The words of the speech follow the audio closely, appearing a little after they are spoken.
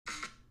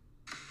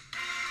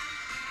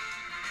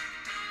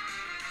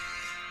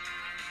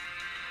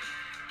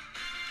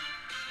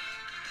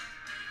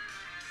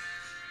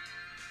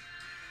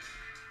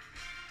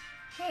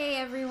Hey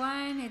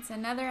everyone, it's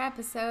another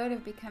episode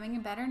of Becoming a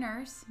Better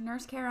Nurse,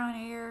 Nurse Care on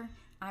Air.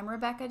 I'm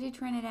Rebecca de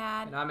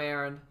Trinidad, And I'm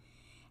Aaron.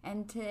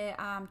 and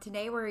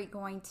today we're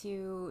going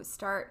to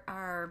start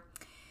our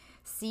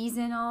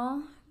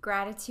seasonal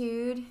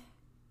gratitude,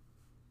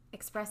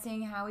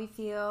 expressing how we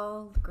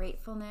feel,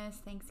 gratefulness,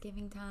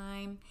 Thanksgiving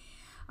time.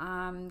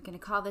 I'm going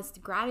to call this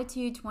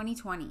Gratitude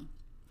 2020.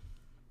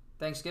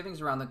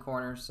 Thanksgiving's around the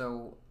corner,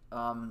 so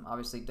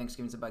obviously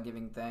Thanksgiving's about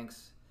giving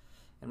thanks.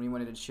 And we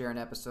wanted to share an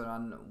episode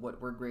on what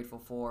we're grateful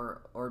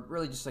for, or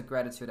really just a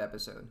gratitude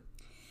episode.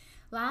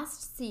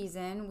 Last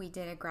season, we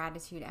did a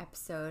gratitude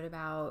episode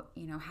about,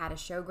 how to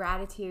show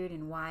gratitude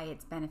and why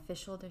it's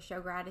beneficial to show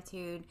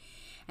gratitude.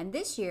 And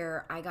this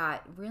year, I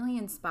got really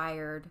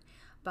inspired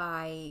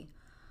by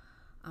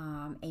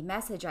a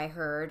message I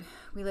heard.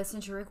 We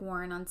listened to Rick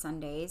Warren on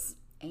Sundays,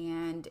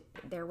 and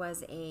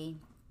he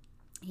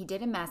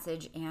did a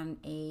message, and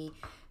a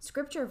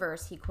scripture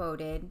verse he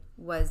quoted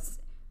was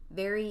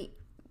very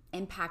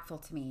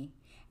impactful to me,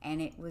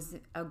 and it was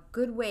a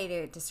good way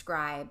to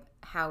describe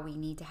how we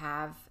need to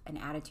have an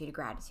attitude of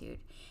gratitude.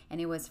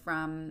 And it was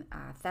from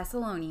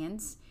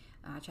Thessalonians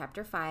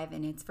chapter 5,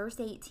 and it's verse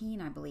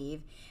 18, I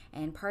believe.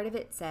 And part of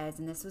it says,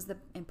 and this was the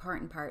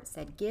important part,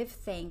 said, give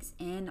thanks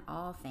in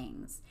all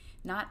things,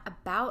 not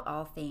about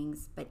all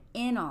things, but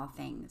in all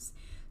things.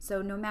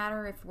 So no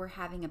matter if we're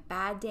having a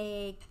bad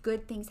day,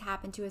 good things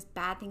happen to us,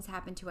 bad things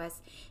happen to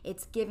us,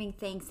 it's giving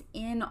thanks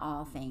in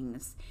all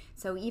things.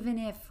 So even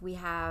if we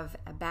have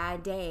a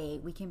bad day,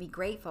 we can be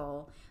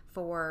grateful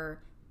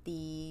for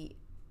the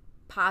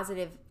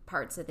positive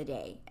parts of the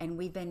day. And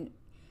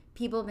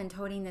people have been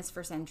toting this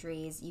for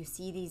centuries. You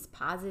see these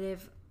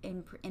positive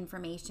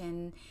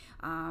information,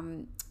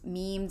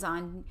 memes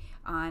on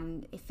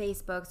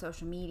Facebook,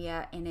 social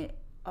media, and it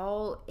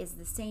all is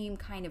the same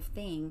kind of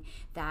thing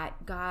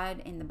that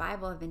God and the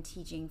Bible have been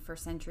teaching for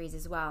centuries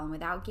as well. And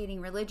without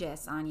getting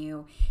religious on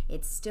you,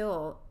 it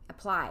still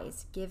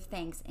applies. Give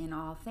thanks in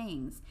all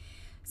things.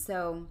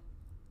 So,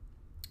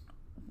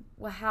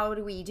 well, how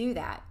do we do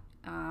that?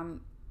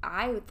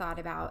 I thought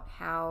about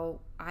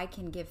how I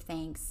can give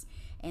thanks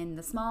in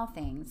the small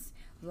things,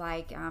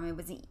 like it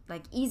was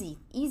like easy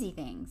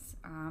things.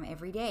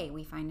 Every day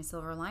we find a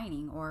silver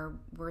lining, or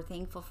we're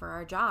thankful for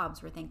our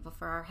jobs, we're thankful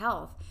for our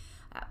health.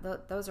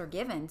 Those are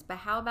givens. But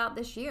how about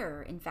this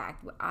year? In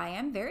fact, I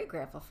am very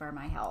grateful for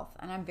my health,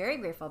 and I'm very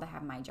grateful to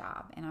have my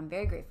job, and I'm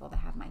very grateful to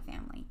have my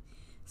family.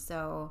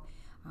 So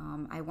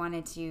I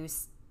wanted to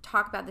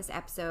talk about this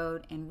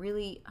episode and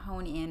really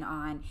hone in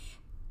on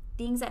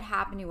things that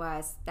happen to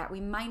us that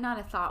we might not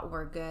have thought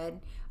were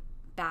good,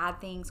 bad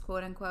things,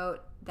 quote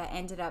unquote, that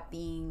ended up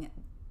being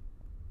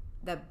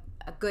a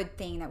good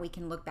thing that we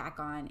can look back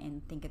on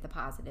and think of the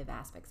positive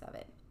aspects of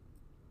it.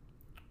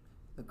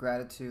 The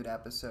gratitude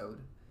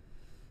episode.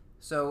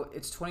 So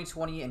it's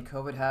 2020 and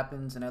COVID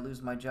happens and I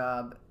lose my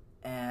job,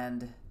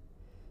 and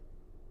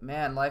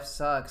man, life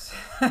sucks.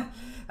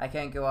 I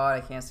can't go out,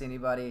 I can't see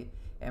anybody,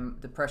 and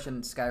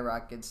depression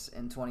skyrockets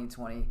in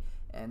 2020,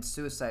 and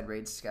suicide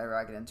rates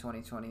skyrocket in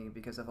 2020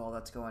 because of all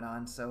that's going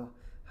on. So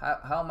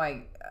how am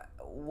I,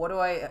 what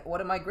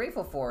am I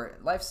grateful for?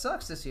 Life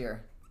sucks this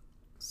year.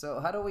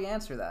 So how do we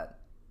answer that?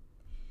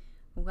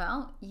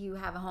 Well, you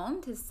have a home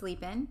to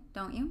sleep in,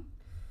 don't you?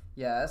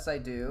 Yes, I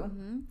do.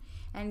 Mm-hmm.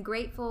 And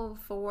grateful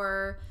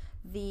for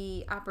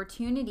the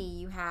opportunity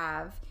you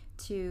have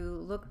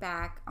to look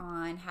back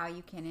on how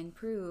you can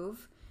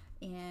improve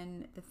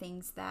in the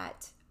things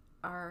that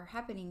are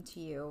happening to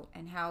you,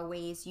 and how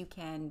ways you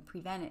can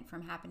prevent it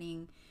from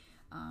happening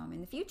in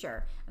the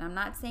future. And I'm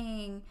not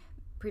saying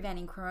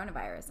preventing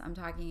coronavirus. I'm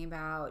talking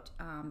about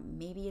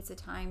maybe it's a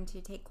time to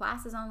take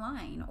classes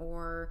online,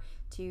 or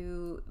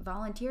to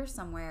volunteer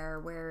somewhere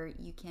where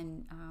you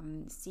can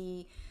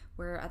see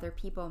where other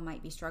people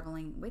might be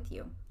struggling with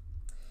you.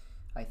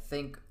 I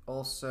think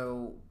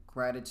also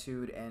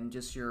gratitude and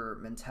just your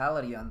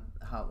mentality on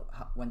how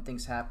when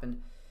things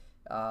happen,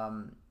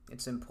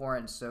 it's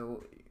important.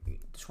 So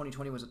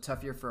 2020 was a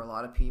tough year for a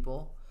lot of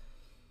people,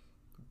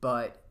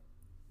 but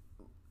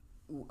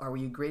are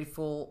you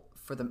grateful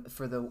for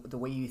the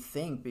way you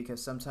think?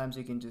 Because sometimes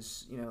you can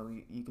just,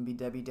 you can be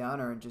Debbie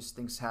Downer, and just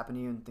things happen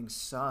to you and things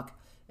suck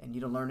and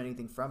you don't learn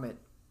anything from it.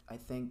 I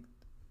think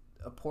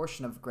a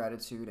portion of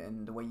gratitude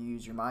and the way you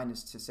use your mind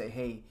is to say,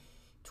 hey,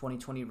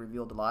 2020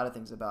 revealed a lot of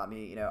things about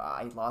me.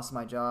 I lost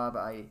my job.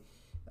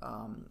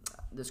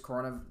 This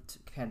corona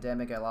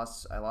pandemic, I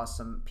lost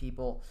some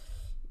people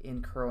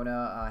in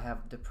corona. I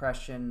have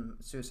depression,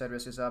 suicide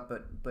risk is up.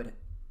 But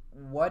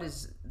what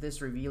is this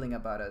revealing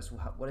about us?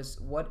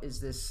 What is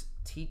this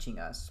teaching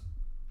us?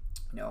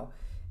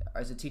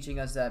 Is it teaching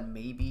us that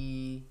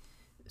maybe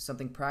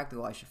something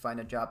practical? I should find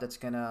a job that's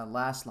gonna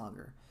last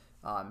longer.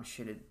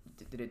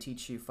 Did it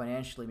teach you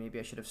financially? Maybe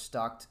I should have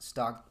stock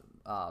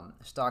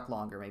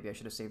longer. Maybe I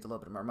should have saved a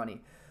little bit more money.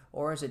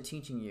 Or is it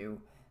teaching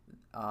you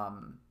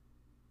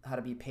how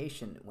to be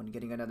patient when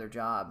getting another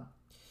job?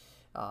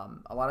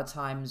 A lot of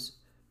times,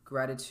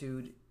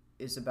 gratitude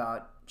is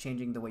about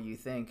changing the way you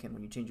think, and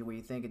when you change the way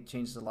you think, it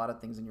changes a lot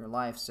of things in your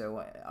life.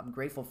 So I'm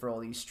grateful for all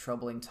these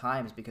troubling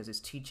times because it's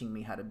teaching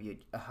me how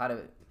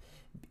to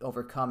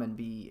overcome and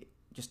be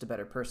just a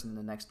better person in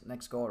the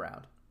next go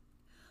around.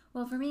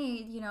 Well, for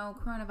me,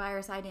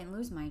 coronavirus, I didn't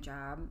lose my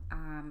job,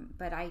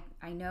 but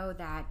I know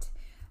that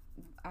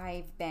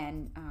I've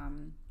been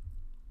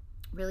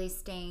really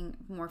staying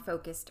more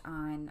focused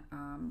on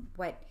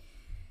what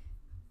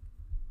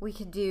we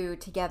could do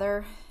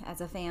together as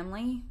a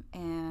family,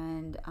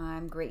 and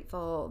I'm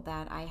grateful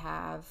that I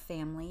have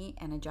family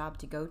and a job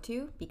to go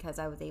to because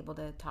I was able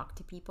to talk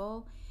to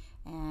people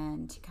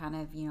and to kind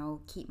of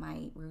keep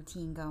my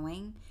routine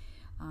going.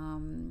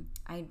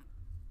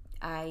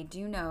 I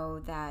do know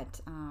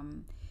that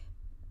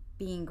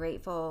being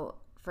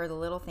grateful for the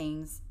little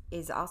things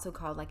is also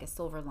called like a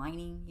silver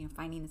lining,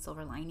 finding the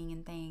silver lining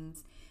in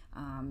things.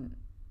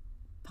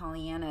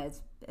 Pollyanna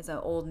is an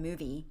old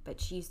movie,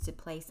 but she used to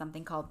play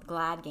something called the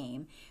Glad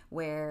Game,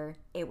 where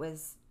it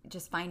was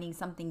just finding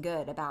something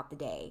good about the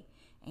day.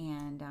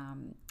 And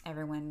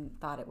everyone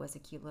thought it was a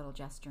cute little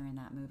gesture in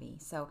that movie.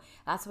 So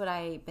that's what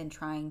I've been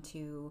trying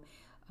to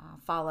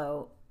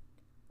follow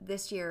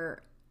this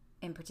year.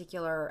 In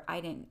particular, I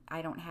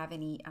don't have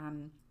any.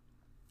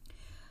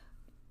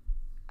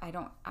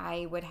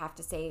 I would have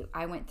to say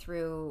I went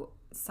through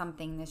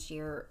something this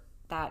year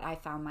that I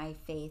found my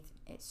faith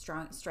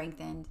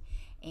strengthened,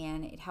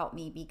 and it helped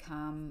me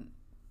become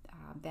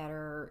a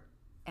better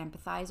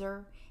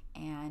empathizer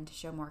and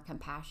show more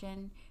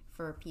compassion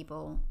for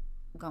people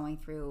going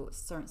through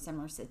certain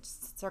similar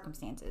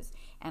circumstances.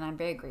 And I'm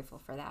very grateful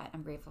for that.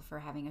 I'm grateful for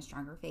having a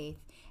stronger faith,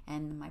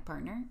 and my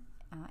partner,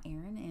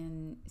 Aaron,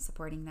 in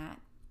supporting that.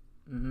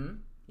 Mm-hmm.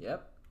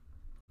 Yep.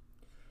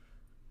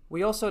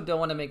 We also don't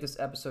want to make this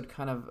episode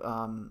kind of,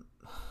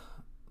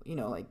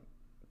 like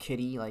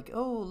kiddie, like,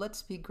 oh,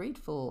 let's be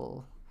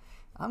grateful.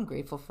 I'm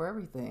grateful for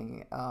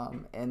everything.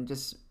 And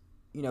just,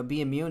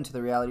 be immune to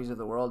the realities of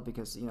the world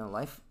because,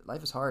 life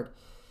is hard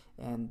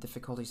and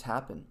difficulties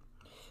happen.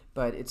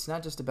 But it's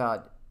not just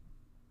about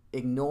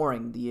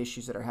ignoring the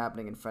issues that are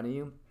happening in front of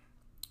you.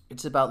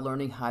 It's about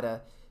learning how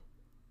to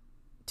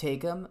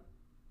take them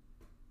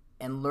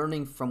and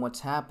learning from what's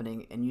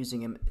happening and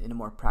using them in a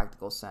more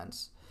practical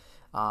sense.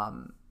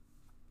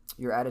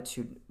 Your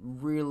attitude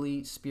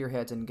really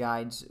spearheads and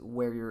guides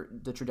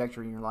the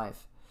trajectory in your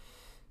life.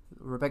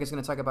 Rebecca's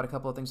going to talk about a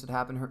couple of things that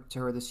happened to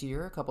her this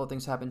year. A couple of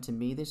things happened to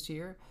me this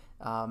year,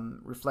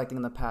 reflecting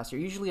on the past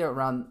year. Usually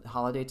around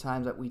holiday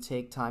times that we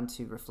take time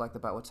to reflect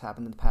about what's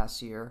happened in the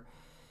past year.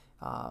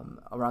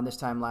 Around this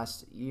time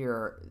last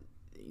year,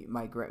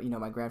 my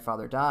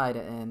grandfather died,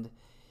 and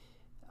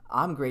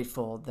I'm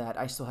grateful that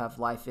I still have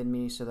life in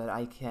me so that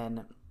I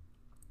can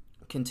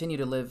continue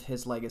to live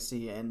his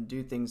legacy and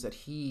do things that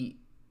he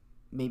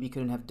maybe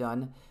couldn't have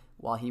done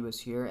while he was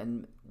here.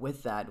 And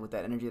with that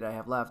energy that I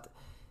have left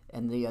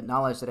and the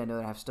knowledge that I know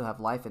that I still have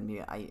life in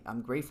me,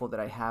 I'm grateful that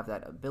I have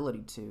that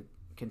ability to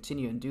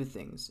continue and do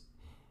things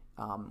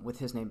with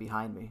his name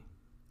behind me.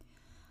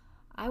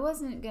 I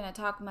wasn't going to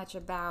talk much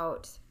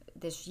about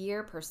this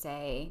year per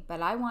se,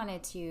 but I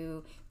wanted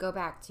to go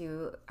back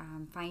to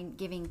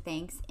giving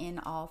thanks in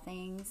all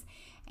things,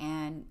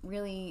 and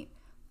really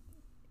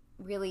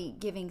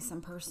giving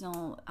some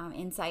personal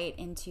insight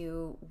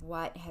into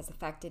what has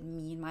affected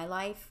me in my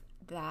life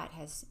that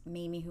has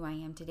made me who I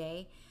am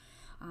today.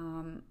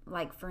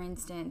 Like, for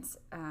instance,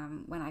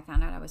 when I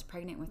found out I was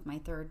pregnant with my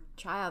third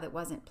child, it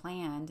wasn't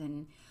planned,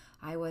 and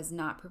I was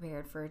not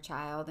prepared for a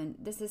child. And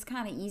this is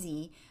kind of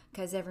easy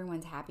because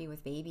everyone's happy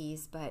with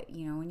babies, but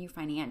when you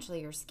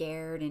financially are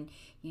scared, and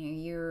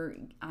you're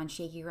on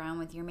shaky ground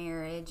with your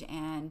marriage,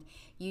 and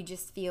you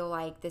just feel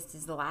like this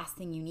is the last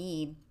thing you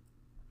need,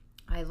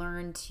 I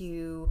learned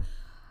to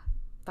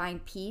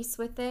find peace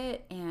with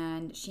it,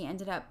 and she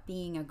ended up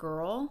being a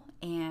girl,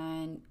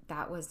 and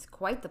that was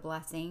quite the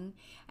blessing.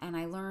 And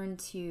I learned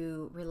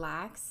to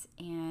relax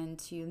and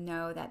to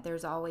know that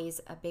there's always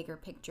a bigger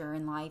picture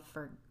in life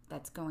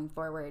that's going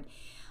forward.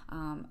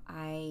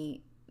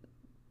 I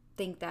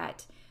think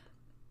that's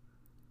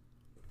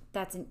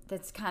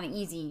kind of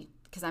easy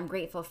because I'm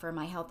grateful for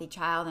my healthy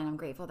child, and I'm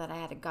grateful that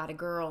I got a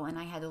girl, and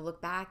I had to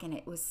look back, and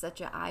it was such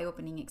an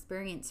eye-opening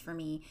experience for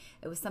me.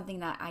 It was something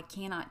that I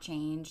cannot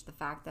change, the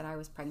fact that I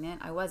was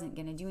pregnant. I wasn't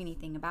going to do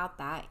anything about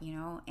that,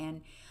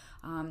 and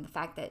the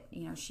fact that,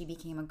 she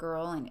became a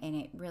girl, and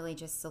it really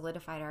just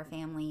solidified our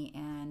family,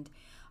 and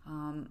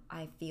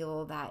I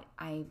feel that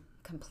I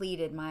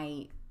completed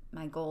my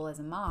goal as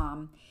a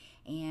mom.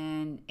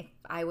 And if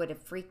I would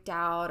have freaked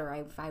out, or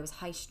if I was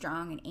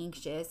high-strung and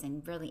anxious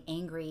and really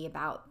angry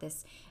about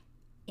this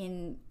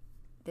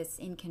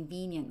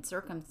inconvenient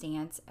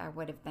circumstance, I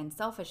would have been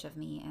selfish of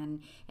me,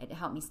 and it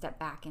helped me step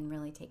back and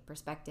really take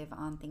perspective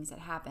on things that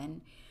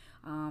happen.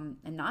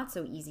 A not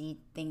so easy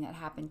thing that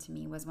happened to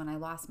me was when I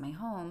lost my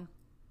home,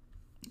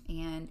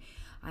 and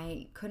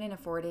I couldn't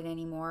afford it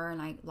anymore, and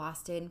I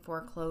lost it in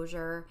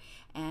foreclosure,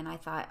 and I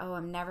thought, oh,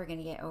 I'm never going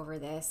to get over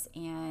this.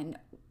 And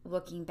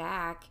looking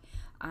back,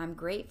 I'm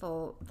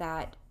grateful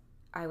that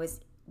I was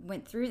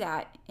went through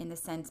that in the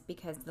sense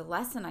because the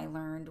lesson I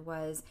learned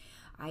was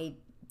I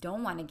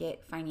don't want to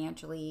get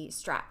financially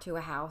strapped to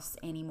a house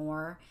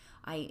anymore.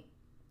 I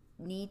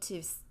need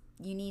to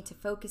you need to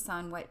focus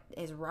on what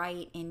is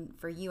right in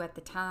for you at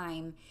the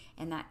time,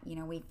 and that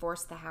we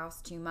forced the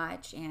house too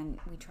much and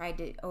we tried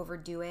to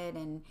overdo it,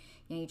 and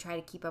you try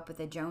to keep up with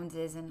the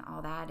Joneses and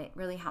all that. It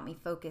really helped me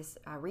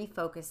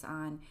refocus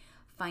on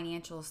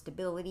financial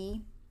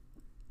stability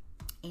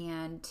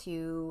and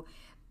to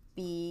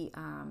be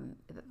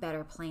a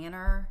better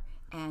planner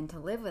and to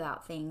live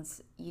without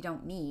things you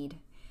don't need.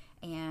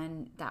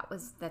 And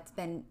that's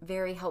been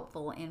very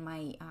helpful in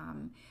my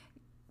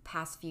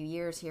past few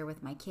years here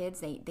with my kids.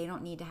 They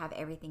don't need to have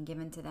everything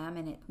given to them,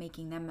 and it's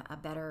making them a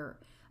better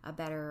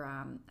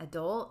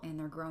adult, and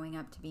they're growing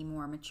up to be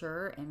more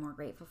mature and more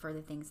grateful for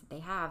the things that they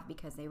have,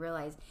 because they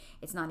realize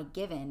it's not a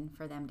given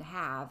for them to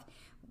have.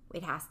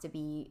 It has to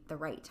be the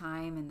right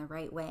time and the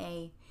right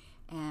way.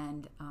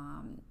 And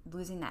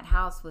losing that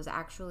house was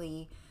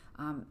actually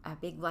a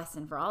big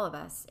lesson for all of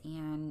us,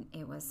 and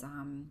it was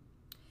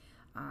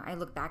I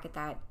look back at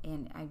that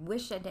and I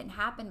wish it didn't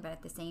happen, but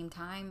at the same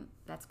time,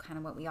 that's kind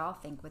of what we all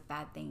think with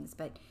bad things.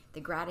 But the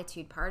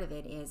gratitude part of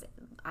it is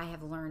I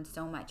have learned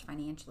so much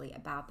financially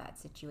about that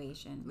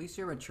situation. At least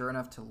you're mature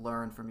enough to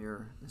learn from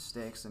your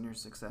mistakes and your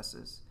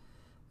successes.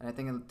 And I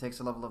think it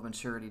takes a level of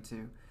maturity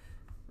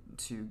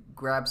to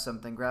grab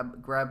something,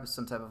 grab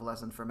some type of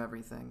lesson from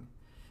everything.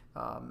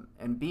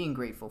 And being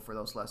grateful for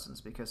those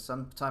lessons, because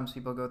sometimes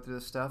people go through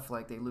this stuff,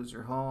 like they lose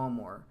their home,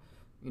 or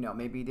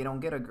maybe they don't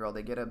get a girl,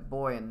 they get a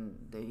boy and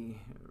they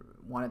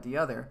wanted the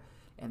other,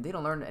 and they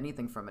don't learn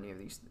anything from any of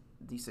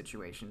these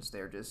situations.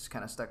 They're just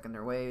kind of stuck in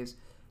their ways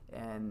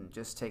and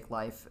just take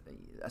life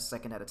a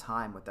second at a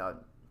time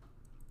without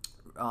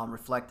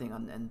reflecting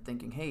on and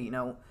thinking, hey,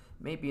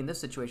 maybe in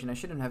this situation I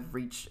shouldn't have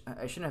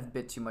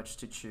bit too much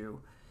to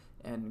chew,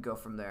 and go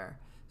from there.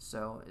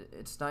 So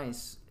it's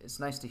nice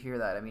to hear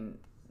that. I mean,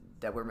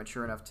 that we're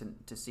mature enough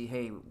to see,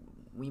 hey,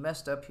 we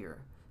messed up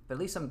here, but at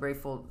least I'm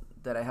grateful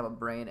that I have a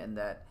brain and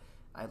that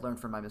I learned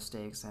from my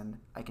mistakes, and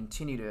I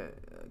continue to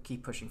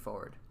keep pushing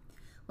forward.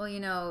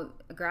 Well,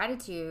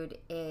 gratitude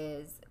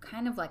is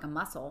kind of like a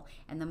muscle,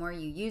 and the more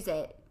you use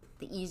it,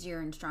 the easier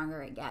and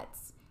stronger it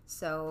gets.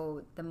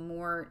 So the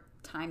more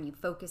time you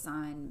focus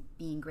on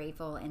being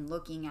grateful and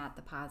looking at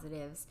the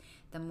positives,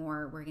 the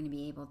more we're going to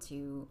be able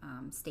to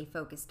stay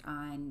focused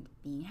on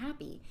being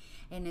happy.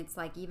 And it's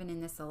like, even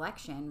in this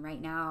election right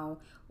now,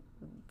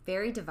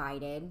 very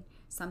divided.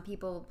 Some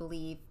people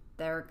believe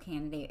their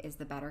candidate is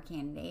the better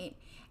candidate,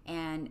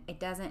 and it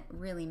doesn't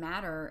really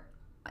matter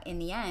in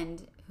the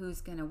end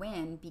who's going to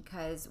win,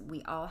 because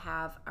we all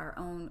have our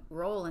own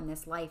role in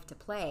this life to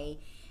play,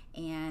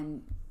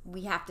 and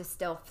we have to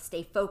still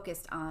stay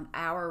focused on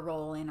our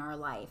role in our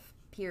life,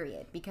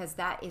 period, because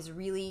that is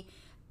really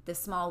the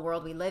small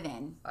world we live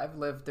in. I've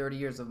lived 30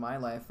 years of my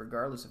life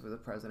regardless of who the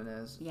president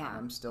is. Yeah,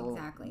 I'm still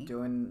exactly.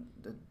 doing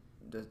the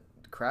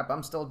crap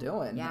I'm still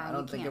doing. Yeah, I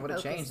don't think it would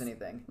have changed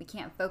anything. We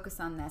can't focus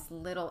on this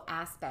little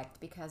aspect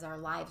because our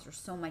lives are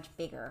so much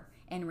bigger.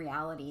 In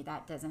reality,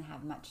 that doesn't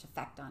have much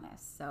effect on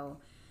us. So,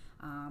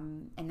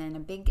 and then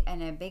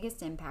the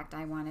biggest impact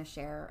I want to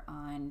share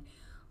on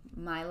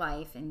my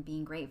life and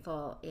being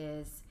grateful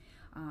is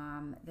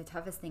the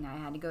toughest thing I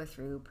had to go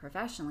through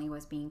professionally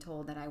was being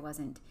told that I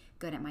wasn't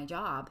good at my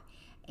job.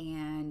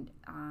 And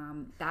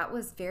that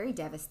was very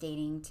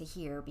devastating to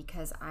hear,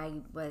 because I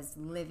was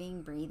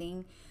living,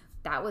 breathing.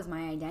 That was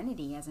my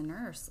identity as a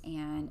nurse,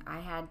 and I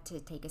had to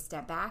take a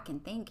step back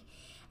and think.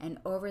 And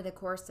over the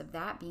course of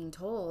that being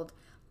told,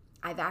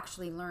 I've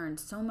actually learned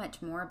so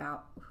much more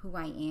about who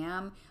I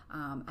am.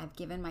 I've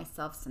given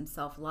myself some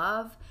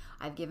self-love.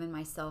 I've given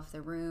myself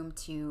the room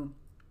to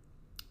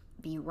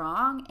be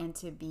wrong and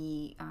to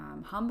be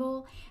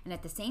humble, and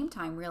at the same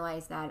time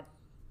realize that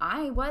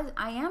I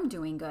am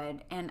doing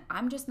good, and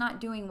I'm just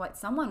not doing what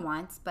someone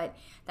wants, but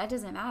that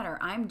doesn't matter.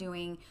 I'm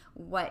doing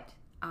what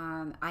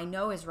I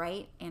know is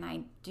right,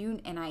 and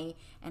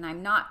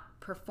I'm not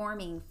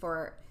performing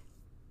for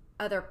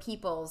other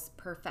people's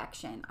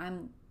perfection.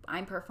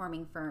 I'm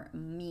performing for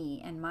me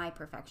and my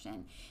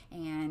perfection.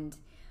 And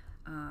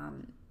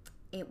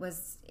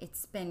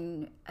it's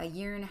been a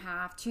year and a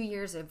half, 2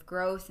 years of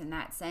growth in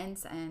that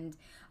sense, and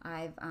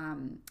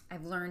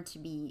I've learned to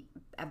be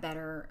a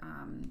better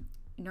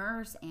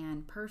nurse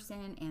and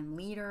person and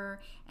leader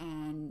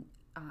and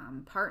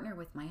partner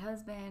with my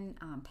husband,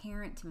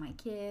 parent to my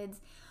kids,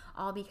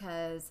 all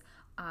because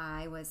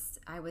I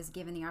was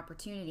given the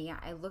opportunity.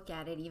 I look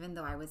at it, even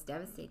though I was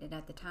devastated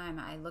at the time,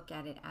 I look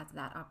at it as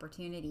that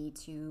opportunity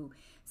to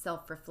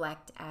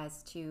self-reflect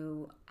as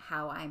to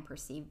how I'm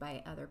perceived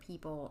by other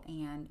people,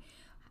 and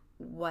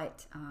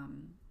what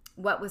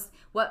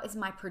is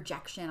my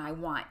projection I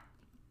want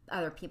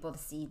other people to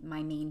see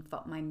my main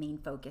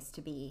focus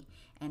to be.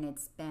 And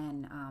it's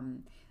been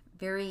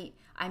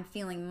I'm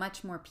feeling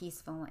much more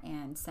peaceful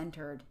and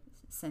centered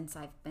since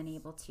I've been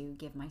able to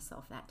give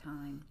myself that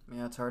time.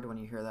 Yeah, it's hard when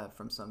you hear that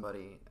from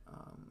somebody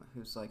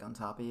who's like on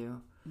top of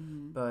you.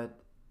 Mm-hmm. But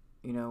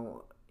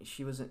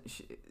she was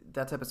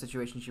that type of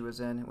situation she was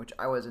in, which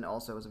I was in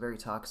also, was a very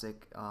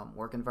toxic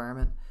work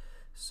environment.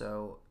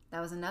 So that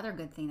was another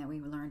good thing that we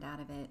learned out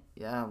of it.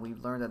 yeah, we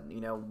learned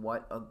that,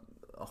 what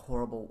a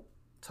horrible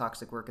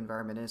toxic work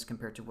environment is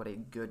compared to what a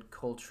good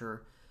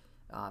culture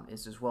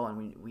is as well.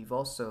 And we've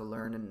also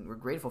learned, and we're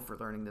grateful for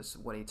learning this,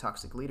 what a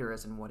toxic leader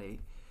is, and what a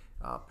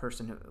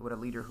what a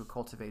leader who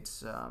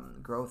cultivates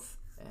growth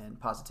and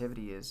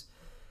positivity is.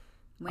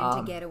 When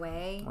to get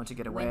away. When to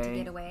get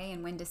away,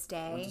 and when to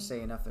stay. When to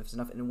say enough is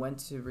enough, and when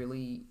to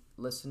really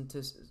listen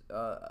to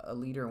a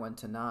leader and when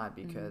to not,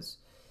 because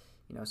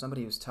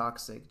somebody who's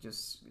toxic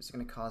just is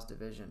going to cause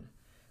division.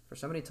 For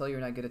somebody to tell you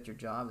you're not good at your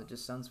job, it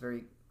just sounds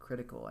very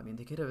critical. I mean,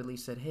 they could have at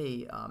least said,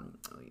 hey,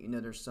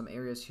 there's some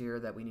areas here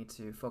that we need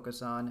to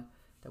focus on,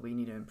 that we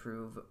need to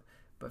improve.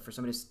 But for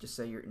somebody to just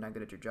say you're not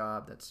good at your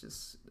job, that's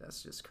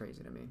just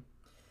crazy to me.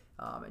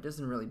 It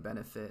doesn't really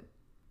benefit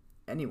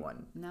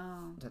anyone.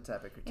 No. That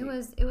type of critique.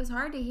 It was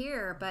hard to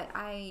hear, but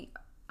I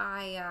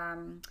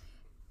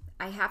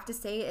have to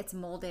say it's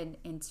molded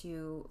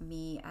into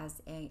me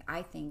as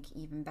I think,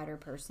 even better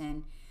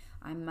person.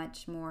 I'm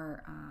much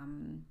more,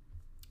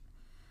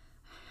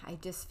 I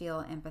just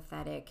feel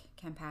empathetic,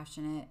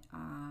 compassionate.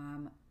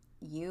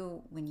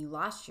 When you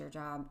lost your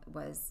job,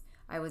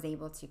 I was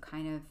able to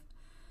kind of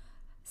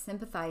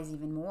sympathize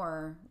even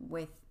more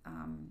with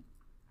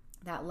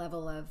that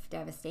level of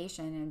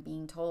devastation and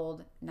being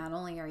told, not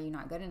only are you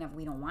not good enough,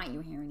 we don't want you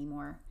here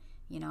anymore,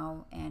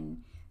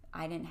 and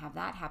I didn't have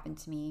that happen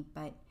to me,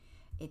 but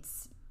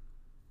it's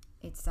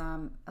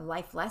a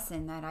life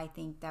lesson that I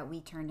think that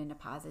we turned into a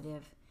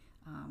positive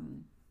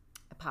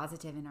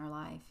in our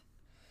life.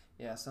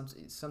 Yeah,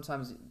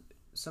 sometimes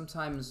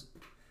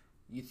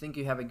you think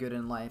you have it good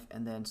in life,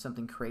 and then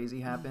something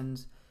crazy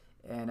happens,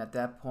 and at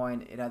that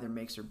point, it either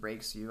makes or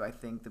breaks you. I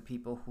think the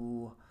people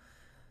who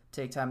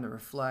take time to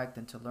reflect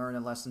and to learn a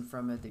lesson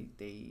from it,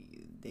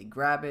 they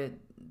grab it,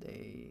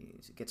 they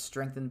get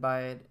strengthened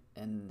by it,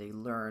 and they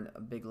learn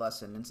a big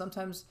lesson. And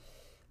sometimes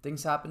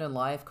things happen in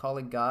life, call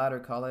it God or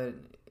call it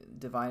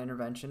divine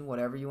intervention,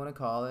 whatever you want to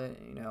call it.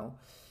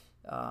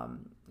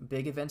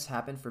 Big events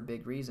happen for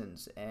big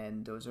reasons,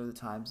 and those are the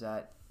times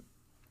that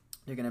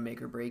they're going to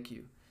make or break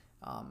you.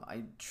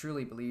 I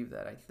truly believe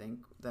that. I think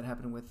that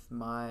happened with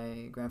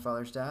my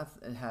grandfather's death.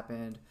 It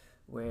happened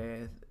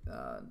with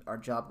our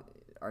job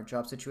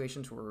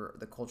situations, where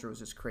the culture was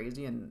just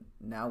crazy, and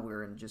now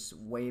we're in just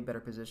way better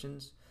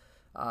positions.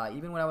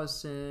 Even when I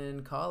was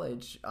in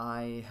college,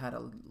 I had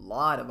a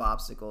lot of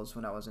obstacles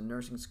when I was in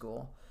nursing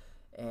school,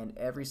 and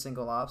every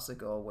single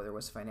obstacle, whether it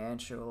was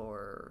financial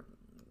or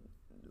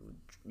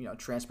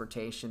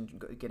transportation,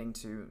 getting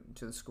to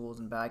the schools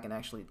and back, and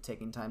actually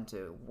taking time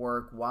to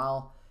work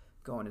while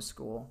going to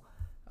school,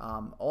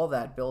 all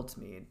that built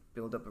me. It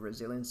built up a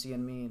resiliency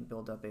in me, and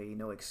built up a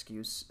no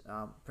excuse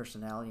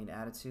personality and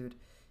attitude.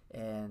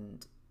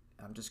 And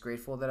I'm just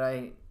grateful that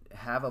I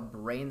have a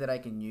brain that I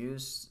can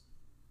use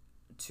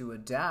to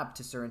adapt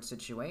to certain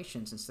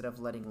situations instead of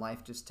letting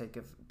life just take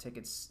a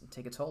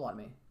toll on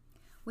me.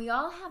 We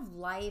all have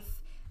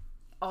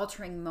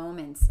life-altering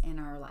moments in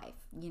our life,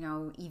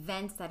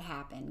 events that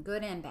happen,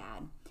 good and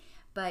bad.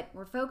 But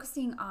we're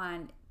focusing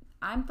on.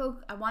 I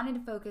wanted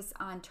to focus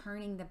on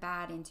turning the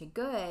bad into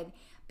good,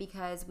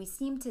 because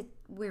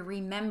we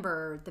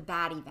remember the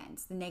bad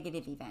events, the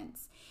negative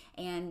events,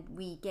 and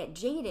we get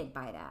jaded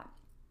by that.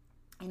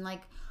 And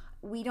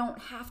we don't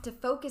have to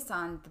focus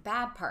on the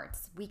bad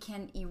parts. We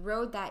can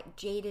erode that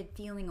jaded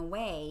feeling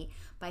away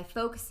by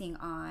focusing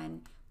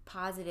on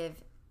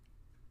positive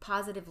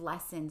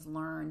lessons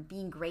learned,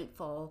 being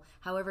grateful,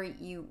 however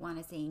you want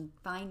to say,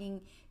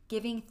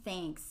 giving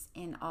thanks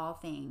in all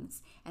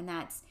things. And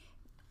that's,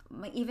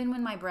 even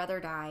when my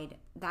brother died,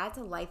 that's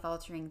a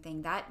life-altering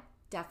thing. That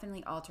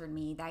definitely altered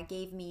me. That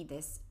gave me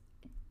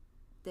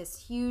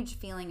this huge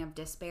feeling of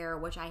despair,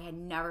 which I had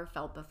never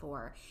felt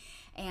before.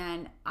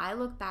 And I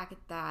look back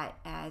at that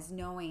as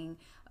knowing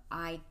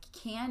I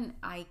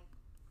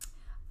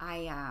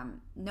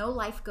know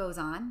life goes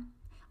on.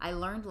 I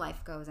learned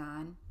life goes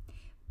on.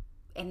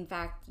 In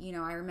fact,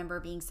 I remember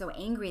being so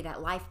angry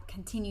that life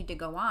continued to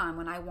go on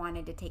when I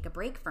wanted to take a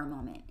break for a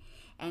moment.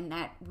 And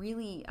that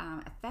really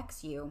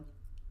affects you.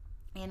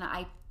 And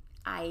I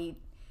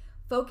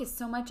focused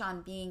so much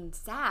on being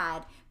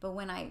sad, but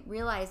when I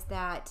realized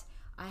that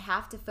I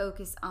have to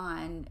focus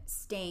on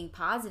staying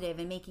positive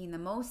and making the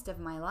most of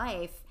my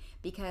life,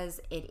 because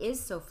it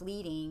is so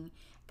fleeting,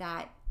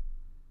 that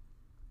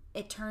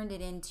it turned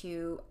it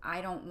into,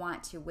 I don't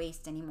want to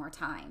waste any more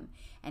time.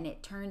 And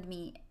it turned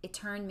me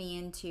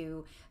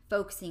into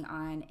focusing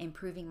on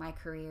improving my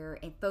career.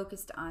 It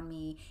focused on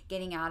me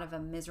getting out of a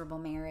miserable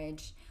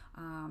marriage,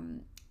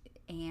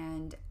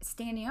 and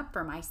standing up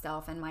for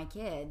myself and my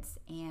kids.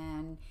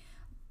 And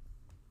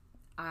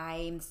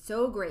I'm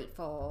so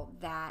grateful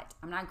that,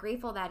 I'm not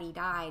grateful that he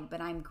died, but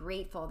I'm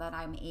grateful that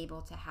I'm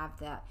able to have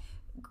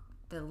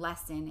the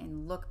lesson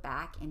and look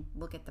back and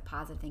look at the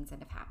positive things that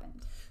have happened.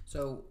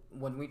 So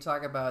when we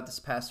talk about this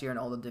past year and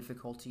all the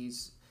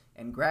difficulties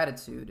And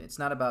gratitude, it's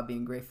not about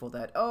being grateful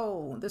that,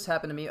 oh, this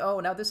happened to me. Oh,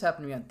 now this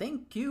happened to me. And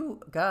thank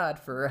you, God,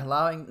 for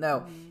allowing.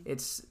 No,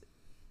 it's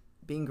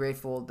being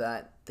grateful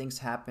that things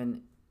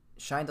happen,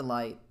 shine the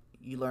light,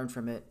 you learn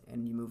from it,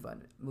 and you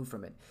move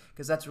from it.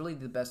 Because that's really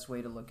the best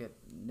way to look at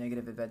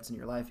negative events in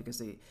your life, because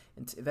they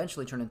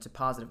eventually turn into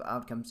positive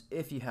outcomes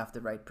if you have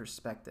the right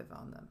perspective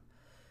on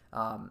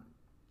them.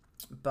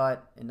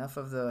 But enough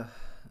of the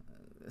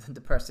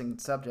depressing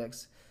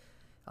subjects.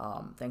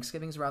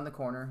 Thanksgiving's around the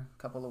corner, a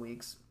couple of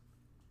weeks.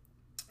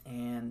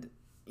 And,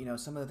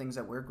 some of the things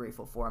that we're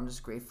grateful for, I'm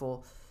just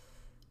grateful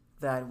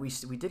that we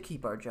did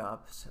keep our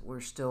jobs.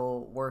 We're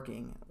still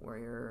working.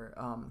 We're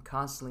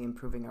constantly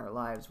improving our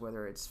lives,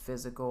 whether it's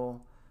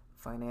physical,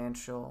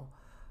 financial.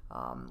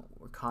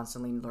 We're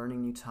constantly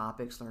learning new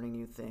topics, learning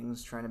new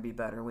things, trying to be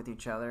better with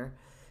each other.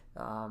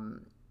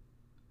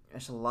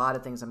 There's a lot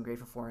of things I'm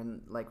grateful for.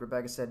 And like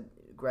Rebecca said,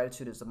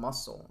 gratitude is a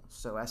muscle.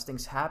 So as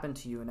things happen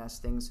to you and as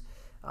things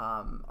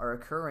are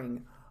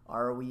occurring,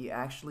 are we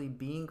actually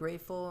being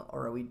grateful,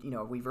 or are we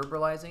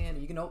verbalizing it?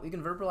 You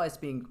can verbalize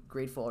being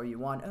grateful all you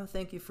want. Oh,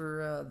 thank you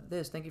for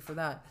this, thank you for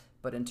that.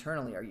 But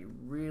internally, are you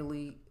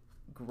really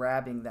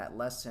grabbing that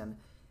lesson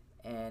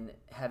and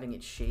having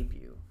it shape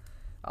you?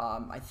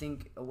 I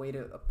think a way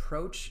to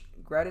approach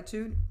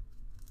gratitude,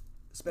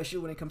 especially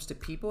when it comes to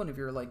people, and if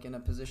you're like in a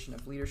position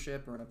of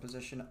leadership or in a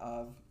position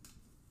of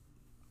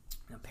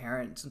a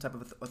parent, some type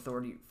of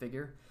authority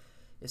figure,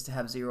 is to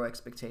have zero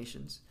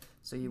expectations.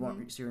 So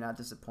so you're not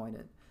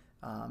disappointed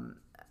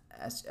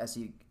as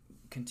you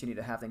continue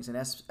to have things. And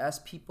as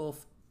people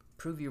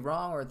prove you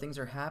wrong or things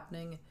are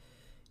happening,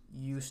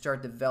 you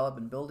start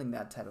developing and building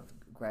that type of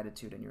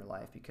gratitude in your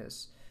life,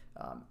 because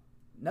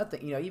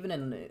nothing, even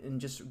in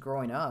just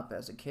growing up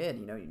as a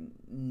kid,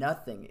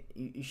 nothing,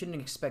 you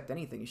shouldn't expect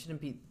anything. You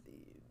shouldn't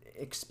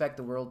expect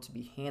the world to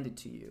be handed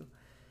to you.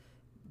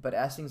 But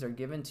as things are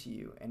given to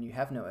you and you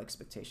have no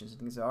expectations,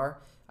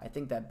 I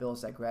think that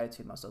builds that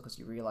gratitude muscle, because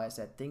you realize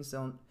that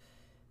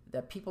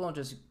people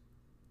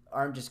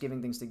aren't just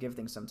giving things to give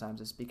things.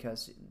 Sometimes it's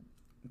because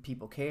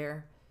people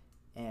care,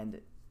 and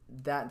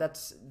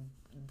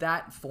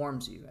that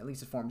forms you. At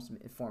least it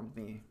formed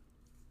me.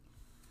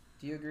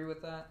 Do you agree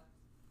with that?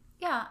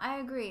 Yeah, I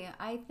agree.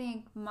 I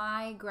think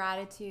my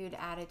gratitude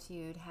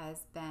attitude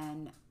has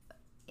been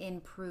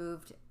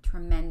improved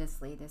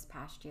tremendously this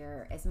past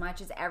year. As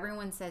much as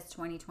everyone says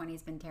 2020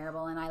 has been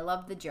terrible, and I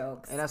love the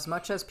jokes, and as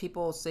much as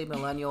people say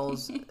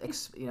millennials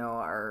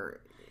are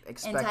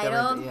expect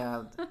entitled.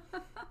 Yeah,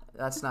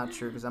 that's not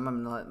true, because I'm a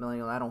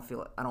millennial. I don't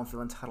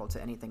feel entitled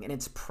to anything, and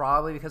it's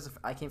probably because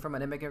I came from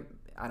an immigrant.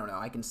 I don't know.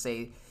 I can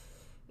say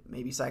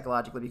maybe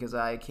psychologically because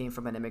I came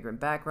from an immigrant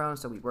background,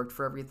 so we worked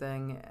for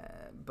everything.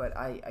 But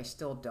I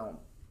still don't.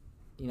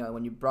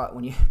 When you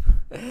when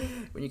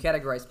you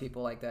categorize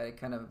people like that, it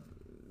kind of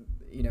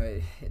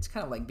it's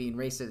kind of like being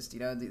racist.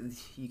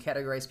 You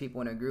categorize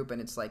people in a group,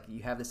 and it's like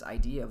you have this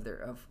idea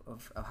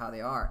of how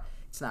they are.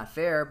 It's not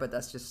fair, but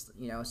that's just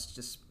it's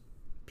just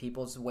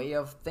people's way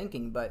of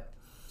thinking. But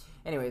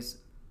anyways,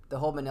 the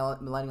whole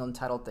millennial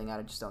entitled thing,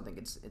 I just don't think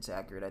it's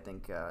accurate. I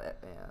think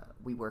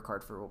we work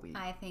hard for what we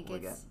get.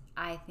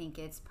 I think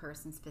it's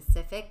person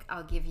specific.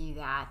 I'll give you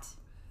that,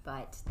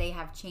 but they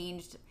have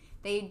changed.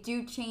 They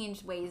do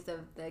change ways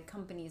of the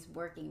companies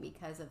working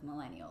because of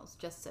millennials,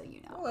 just so you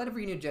know. Well,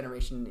 every new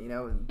generation,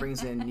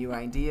 brings in new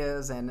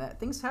ideas, and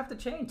things have to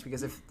change,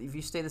 because if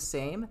you stay the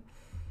same,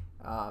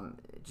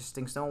 just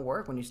things don't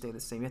work when you stay the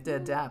same. You have to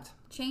adapt.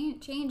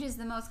 Change is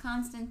the most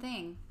constant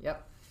thing.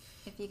 Yep.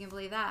 If you can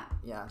believe that.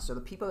 Yeah, so the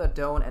people that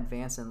don't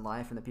advance in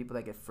life and the people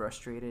that get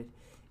frustrated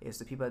is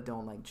the people that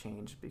don't like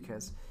change,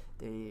 because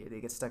they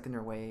get stuck in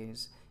their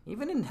ways.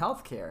 Even in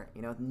healthcare,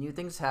 new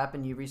things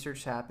happen, new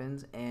research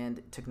happens,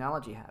 and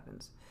technology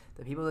happens.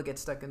 The people that get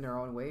stuck in their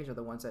own ways are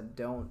the ones that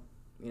don't,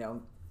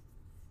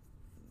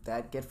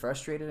 that get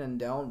frustrated and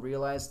don't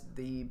realize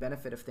the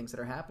benefit of things that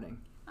are happening.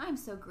 I'm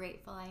so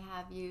grateful I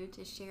have you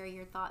to share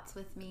your thoughts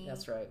with me.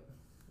 That's right.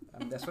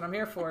 That's what I'm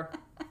here for.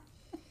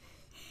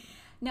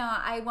 No,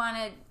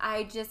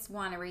 I just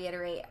want to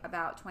reiterate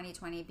about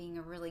 2020 being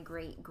a really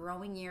great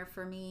growing year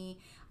for me.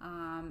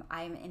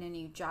 I'm in a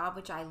new job,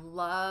 which I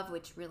love,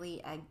 which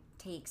really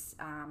takes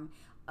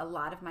a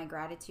lot of my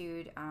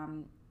gratitude,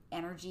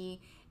 energy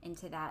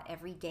into that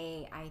every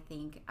day. I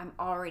think I'm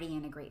already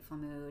in a grateful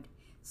mood.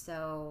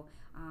 So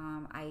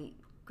I'm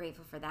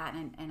grateful for that,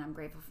 and I'm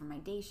grateful for my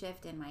day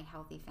shift and my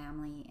healthy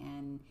family,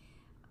 and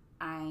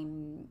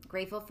I'm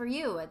grateful for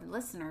you and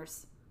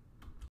listeners.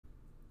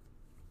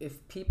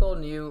 If people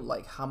knew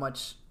how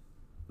much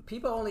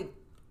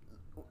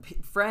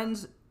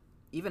friends,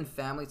 even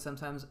family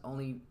sometimes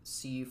only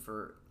see you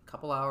for a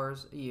couple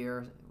hours a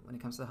year when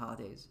it comes to the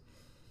holidays,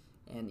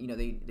 and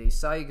they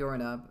saw you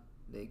growing up,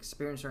 they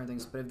experienced certain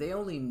things, but if they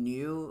only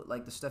knew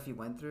the stuff you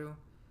went through,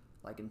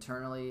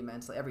 internally,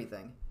 mentally,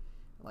 everything,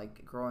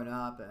 growing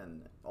up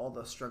and all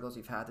the struggles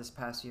you've had this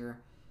past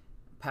year,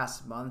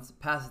 past month,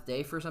 past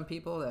day for some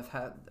people that have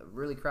had a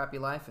really crappy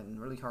life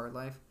and really hard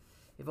life,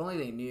 if only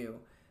they knew.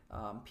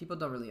 People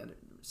don't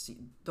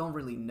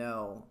really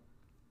know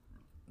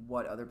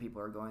what other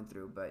people are going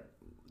through, but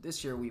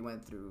this year we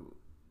went through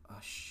a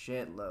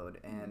shitload,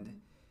 and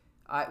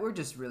we're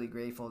just really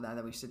grateful now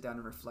that we sit down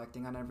and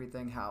reflecting on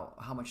everything,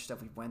 how much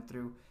stuff we went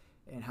through,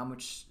 and how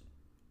much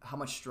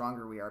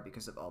stronger we are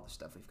because of all the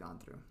stuff we've gone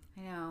through.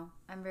 I know.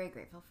 I'm very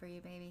grateful for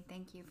you, baby.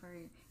 Thank you for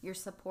your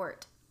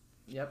support.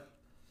 Yep.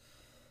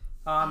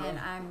 And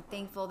I'm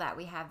thankful that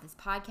we have this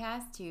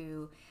podcast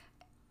to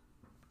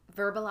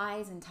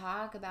verbalize and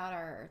talk about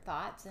our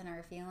thoughts and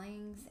our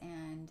feelings,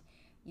 and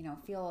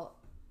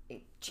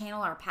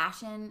channel our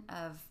passion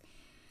of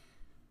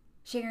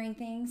sharing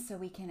things so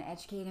we can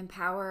educate,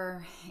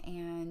 empower,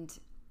 and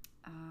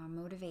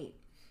motivate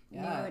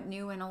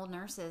new and old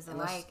nurses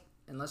alike.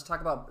 And let's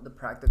talk about the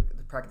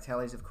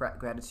practicalities of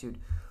gratitude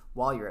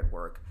while you're at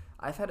work.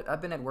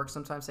 I've been at work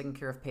sometimes taking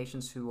care of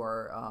patients who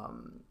are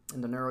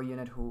in the neuro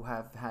unit who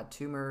have had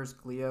tumors,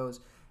 glios,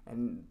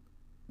 and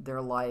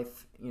their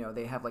life,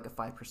 they have like a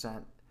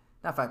 5%,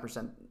 not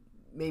 5%,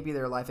 maybe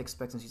their life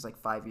expectancy is like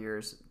 5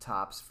 years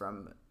tops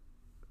from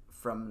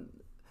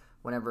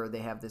whenever they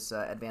have this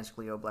advanced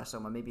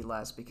glioblastoma, maybe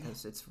less,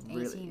 because it's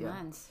really 18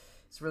 months.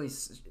 It's really,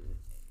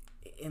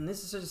 and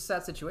this is such a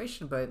sad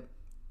situation, but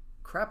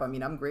crap, I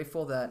mean, I'm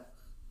grateful that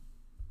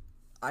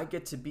I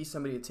get to be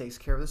somebody that takes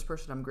care of this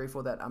person. I'm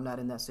grateful that I'm not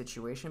in that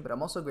situation, but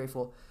I'm also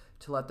grateful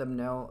to let them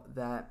know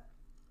that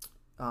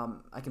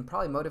I can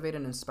probably motivate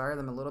and inspire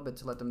them a little bit,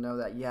 to let them know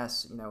that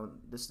yes,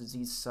 this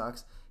disease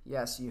sucks.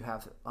 Yes, you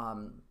have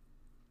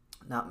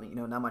not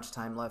much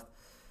time left,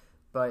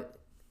 but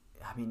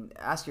I mean,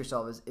 ask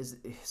yourself: is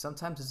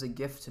sometimes it's a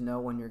gift to know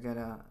when you're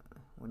gonna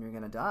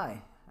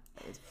die.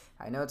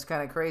 I know it's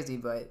kind of crazy,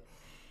 but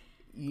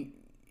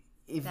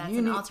that's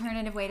an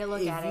alternative way to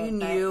look at it. If you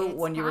knew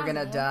when you were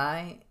gonna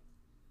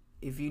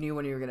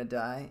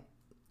die,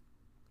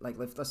 like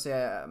let's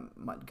say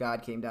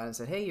God came down and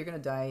said, "Hey, you're gonna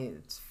die.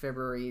 It's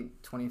February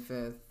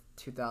 25th,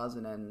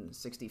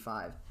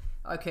 2065."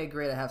 Okay,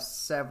 great. I have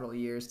several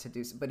years to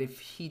do. But if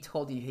He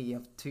told you, "Hey, you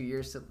have 2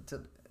 years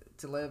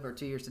to live, or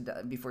 2 years to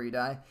die before you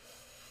die,"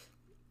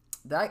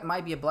 that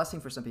might be a blessing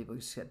for some people.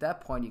 Because at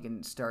that point, you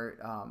can start.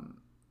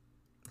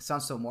 It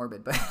sounds so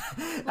morbid, but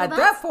at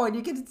that point,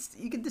 you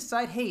can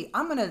decide, "Hey,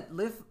 I'm gonna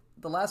live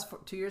the last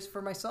 2 years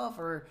for myself,"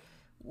 or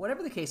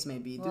whatever the case may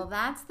be. Well,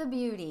 that's the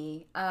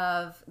beauty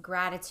of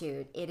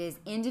gratitude. It is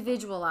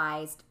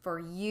individualized for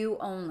you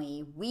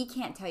only. We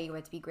can't tell you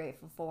what to be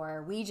grateful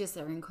for. We just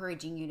are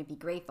encouraging you to be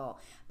grateful,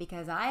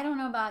 because I don't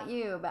know about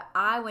you, but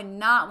I would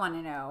not want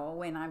to know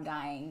when I'm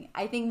dying.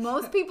 I think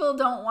most people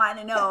don't want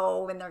to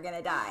know when they're going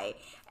to die.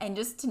 And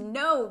just to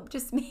know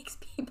just makes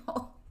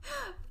people,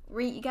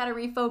 you got to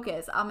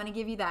refocus. I'm going to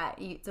give you that.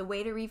 It's a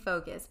way to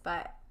refocus,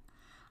 but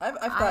I've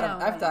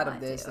thought of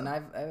this, and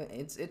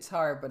it's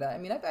hard, but I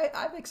mean,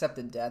 I've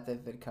accepted death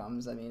if it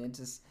comes. I mean, it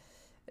just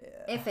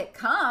if it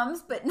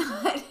comes, but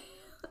not.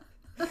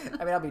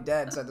 I mean, I'll be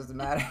dead, so it doesn't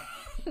matter.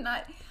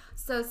 Not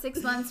so.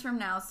 6 months from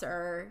now,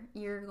 sir,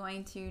 you're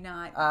going to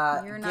not.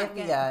 You're not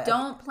going.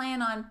 Don't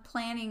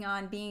planning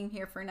on being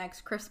here for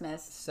next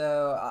Christmas.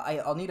 So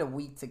I'll need a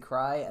week to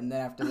cry, and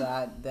then after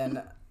that,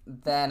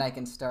 then I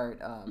can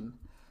start.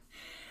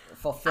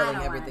 Fulfilling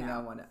everything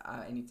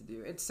I need to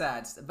do. It's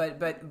sad,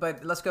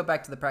 but let's go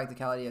back to the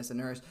practicality as a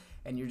nurse,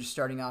 and you're just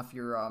starting off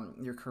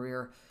your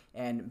career,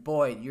 and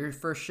boy, your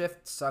first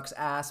shift sucks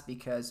ass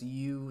because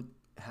you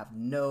have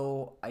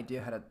no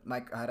idea how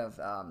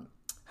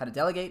to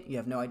delegate. You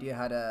have no idea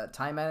how to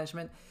time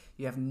management.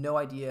 You have no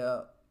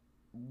idea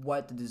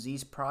what the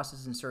disease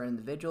process in certain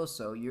individuals.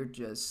 So you're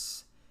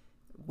just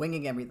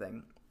winging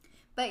everything.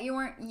 But you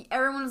weren't.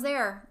 Everyone was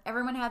there.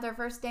 Everyone had their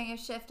first day of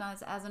shift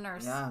as a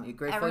nurse. Yeah, you're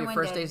grateful your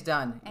first day's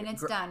done. And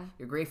it's done.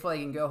 You're grateful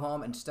you can go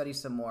home and study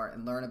some more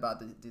and learn about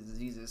the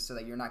diseases so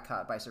that you're not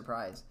caught by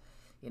surprise.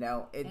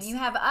 And you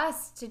have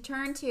us to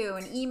turn to,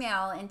 and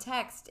email and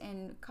text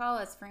and call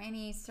us for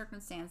any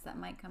circumstance that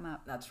might come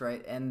up. That's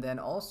right. And then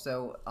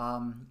also,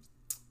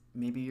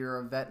 maybe you're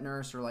a vet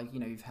nurse, or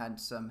you've had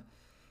some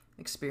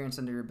experience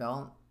under your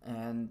belt,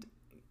 and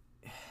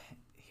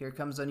here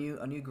comes a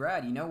new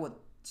grad. You know what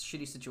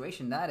shitty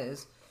situation that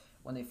is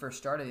when they first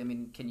started. I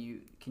mean, can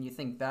you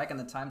think back on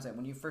the times that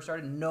when you first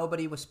started,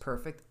 nobody was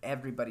perfect,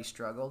 everybody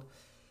struggled.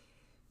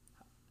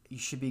 You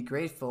should be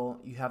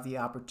grateful you have the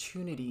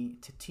opportunity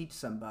to teach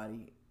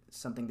somebody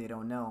something they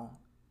don't know,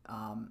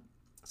 and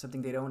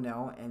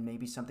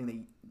maybe something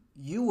that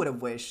you would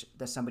have wished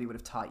that somebody would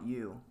have taught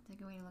you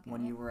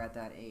when you were at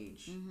that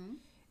age. Mm-hmm.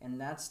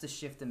 And that's the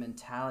shift in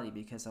mentality,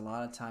 because a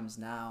lot of times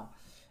now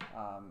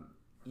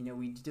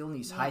we deal in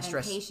these high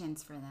stress.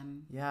 Impatience for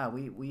them. Yeah,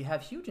 we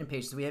have huge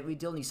impatience. We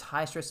deal in these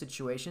high stress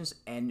situations,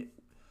 and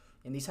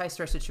in these high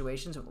stress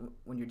situations,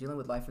 when you're dealing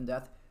with life and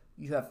death,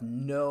 you have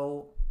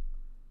no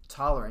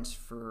tolerance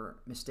for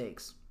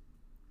mistakes,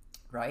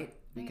 right?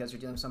 Because you're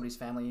dealing with somebody's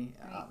family,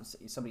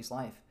 somebody's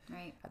life.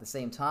 Right. At the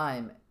same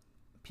time,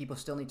 people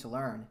still need to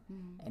learn,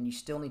 and you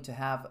still need to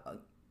have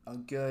a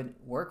good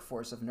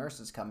workforce of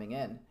nurses coming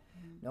in.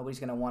 Nobody's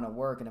going to want to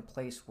work in a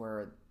place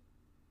where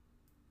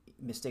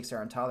mistakes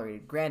are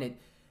untolerated. Granted,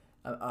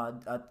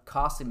 a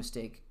costly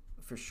mistake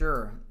for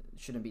sure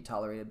shouldn't be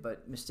tolerated,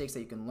 but mistakes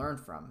that you can learn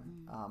from.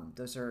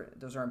 Those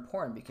are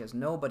important because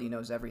nobody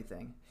knows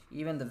everything.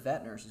 Even the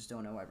vet nurses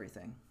don't know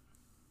everything.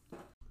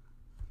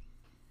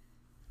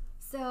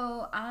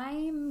 So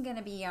I'm going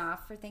to be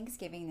off for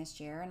Thanksgiving this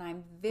year, and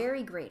I'm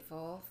very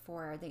grateful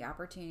for the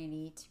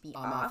opportunity to be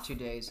I'm off. off 2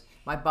 days.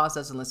 My boss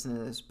doesn't listen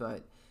to this,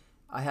 but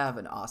I have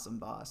an awesome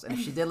boss. And if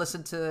she did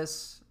listen to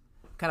this,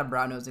 kind of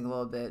brown-nosing a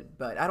little bit,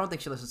 but I don't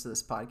think she listens to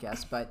this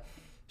podcast, but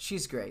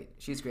she's great.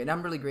 She's great. And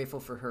I'm really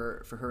grateful for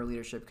her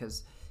leadership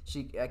because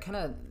I kind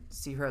of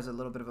see her as a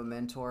little bit of a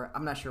mentor.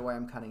 I'm not sure why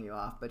I'm cutting you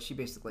off, but she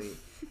basically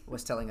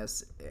was telling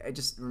us, it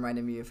just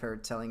reminded me of her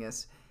telling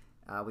us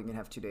we can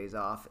have 2 days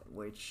off,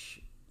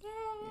 which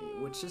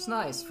is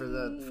nice for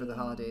the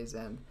holidays.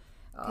 And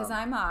because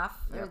I'm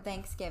off for Yep.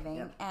 Thanksgiving,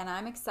 Yep. and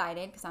I'm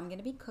excited because I'm going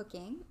to be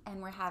cooking,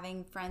 and we're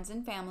having friends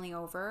and family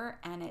over,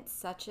 and it's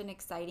such an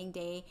exciting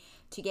day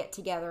to get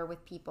together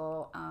with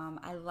people.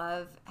 I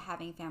love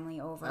having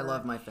family over. I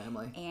love my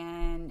family.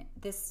 And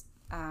this,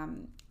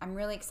 I'm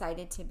really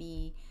excited to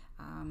be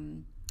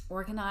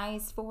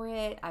organized for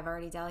it. I've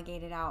already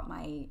delegated out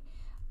my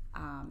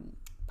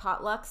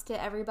potlucks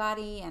to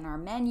everybody and our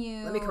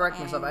menu. Let me correct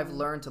myself. I've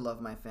learned to love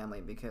my family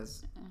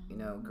because,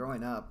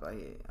 growing up,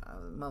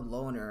 I'm a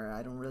loner. I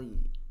didn't really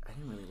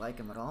like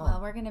them at all. Well,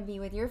 we're going to be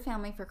with your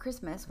family for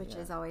Christmas, which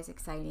is always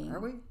exciting.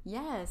 Are we?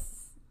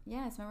 Yes.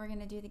 Yes, and we're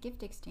going to do the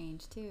gift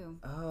exchange, too.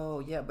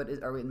 Oh, yeah, but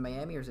are we in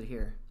Miami or is it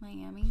here?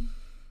 Miami.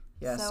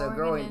 Yeah, So so we're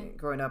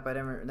growing up, I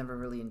never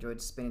really enjoyed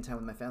spending time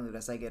with my family. But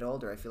as I get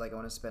older, I feel like I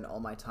want to spend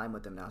all my time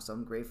with them now. So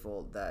I'm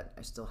grateful that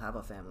I still have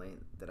a family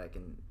that I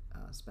can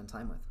spend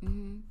time with.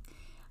 Mm-hmm.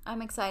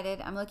 I'm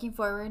excited. I'm looking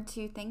forward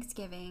to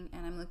Thanksgiving,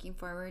 and I'm looking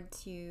forward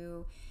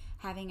to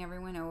having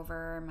everyone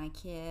over, my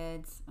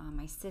kids,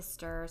 my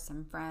sister,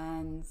 some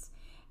friends,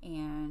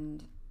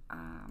 and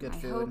Good I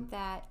food. hope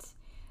that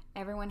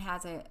everyone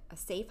has a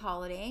safe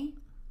holiday.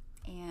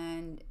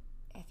 And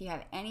if you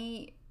have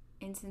any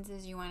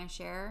instances you want to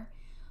share,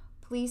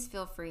 please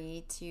feel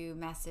free to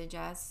message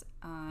us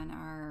on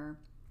our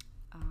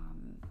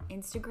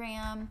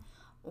Instagram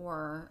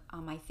or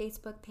on my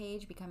Facebook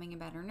page, Becoming a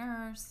Better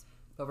Nurse.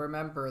 But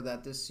remember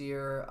that this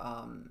year,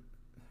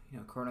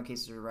 corona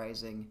cases are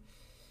rising,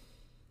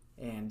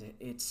 and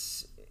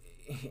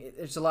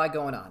there's a lot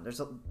going on. There's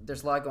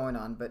a lot going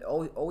on, but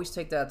always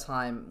take that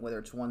time, whether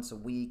it's once a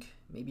week,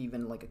 maybe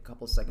even like a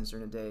couple seconds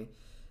during the day,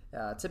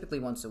 typically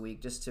once a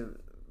week, just to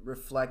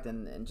reflect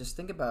and just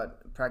think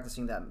about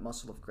practicing that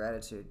muscle of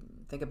gratitude.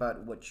 Think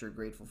about what you're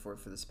grateful for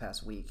this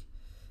past week,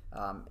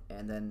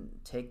 and then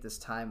take this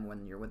time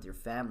when you're with your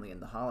family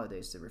in the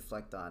holidays to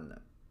reflect on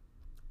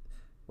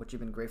what you've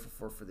been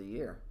grateful for the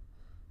year.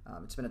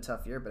 It's been a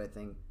tough year, but I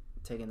think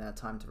taking that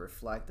time to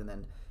reflect and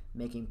then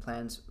making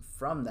plans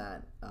from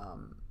that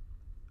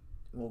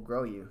will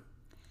grow you.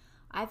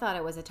 I thought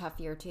it was a tough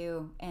year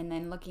too. And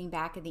then looking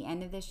back at the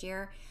end of this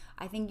year,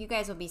 I think you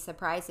guys will be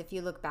surprised if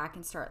you look back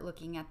and start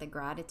looking at the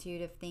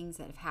gratitude of things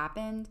that have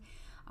happened.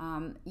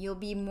 You'll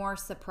be more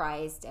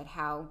surprised at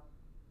how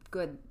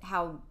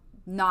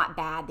not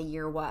bad the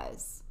year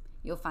was.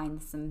 You'll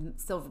find some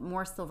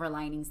more silver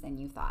linings than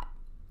you thought.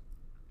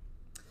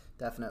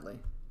 Definitely.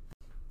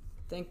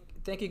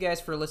 Thank you guys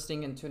for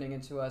listening and tuning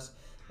into us.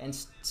 And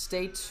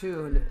stay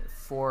tuned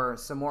for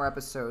some more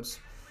episodes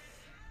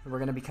we're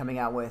going to be coming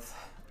out with.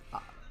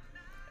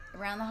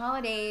 Around the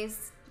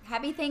holidays.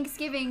 Happy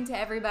Thanksgiving to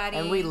everybody.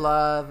 And we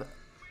love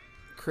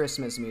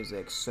Christmas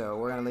music, so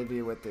we're going to leave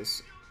you with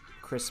this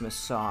Christmas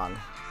song.